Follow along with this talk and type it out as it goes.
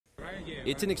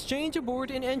It's an exchange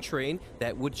aboard an N train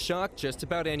that would shock just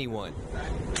about anyone.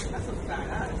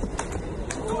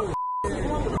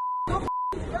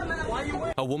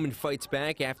 A woman fights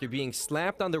back after being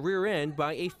slapped on the rear end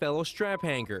by a fellow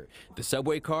straphanger. The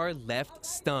subway car left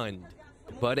stunned.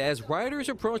 But as riders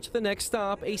approach the next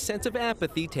stop, a sense of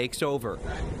apathy takes over.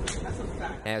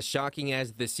 As shocking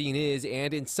as the scene is,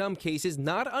 and in some cases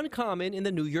not uncommon in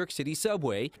the New York City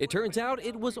subway, it turns out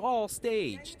it was all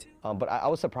staged. But I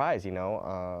was surprised,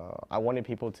 I wanted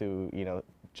people to,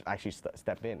 actually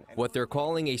step in. What they're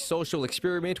calling a social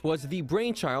experiment was the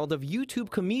brainchild of YouTube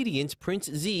comedians Prince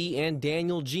Z and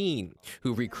Daniel Jean,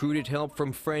 who recruited help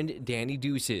from friend Danny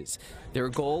Deuces. Their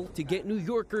goal, to get New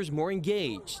Yorkers more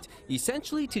engaged,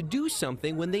 essentially to do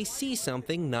something when they see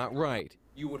something not right.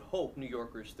 You would hope New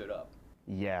Yorkers stood up.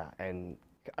 Yeah, and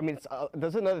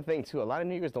there's another thing too. A lot of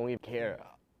New Yorkers don't even care.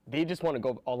 They just want to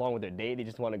go along with their day. They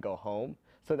just want to go home.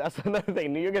 So that's another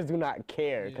thing. New Yorkers do not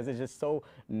care because it's just so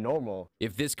normal.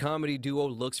 If this comedy duo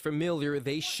looks familiar,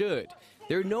 they should.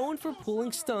 They're known for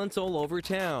pulling stunts all over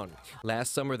town.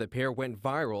 Last summer, the pair went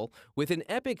viral with an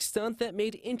epic stunt that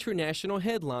made international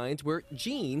headlines where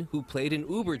Gene, who played an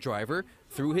Uber driver,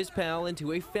 threw his pal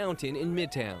into a fountain in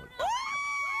Midtown.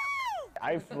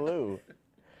 I flew.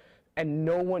 And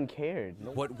no one cared.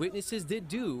 What witnesses did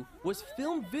do was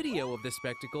film video of the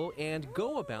spectacle and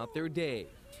go about their day.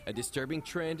 A disturbing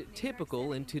trend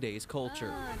typical in today's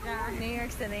culture. Oh, God. New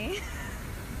York City.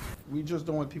 We just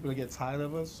don't want people to get tired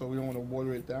of us, so we don't want to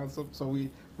water it down. So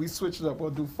we switch it up. We'll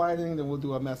do fighting, then we'll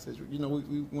do a message. We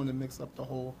want to mix up the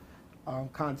whole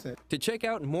content. To check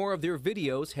out more of their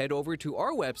videos, head over to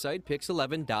our website,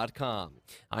 pix11.com.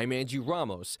 I'm Angie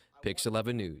Ramos, Pix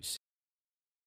 11 News.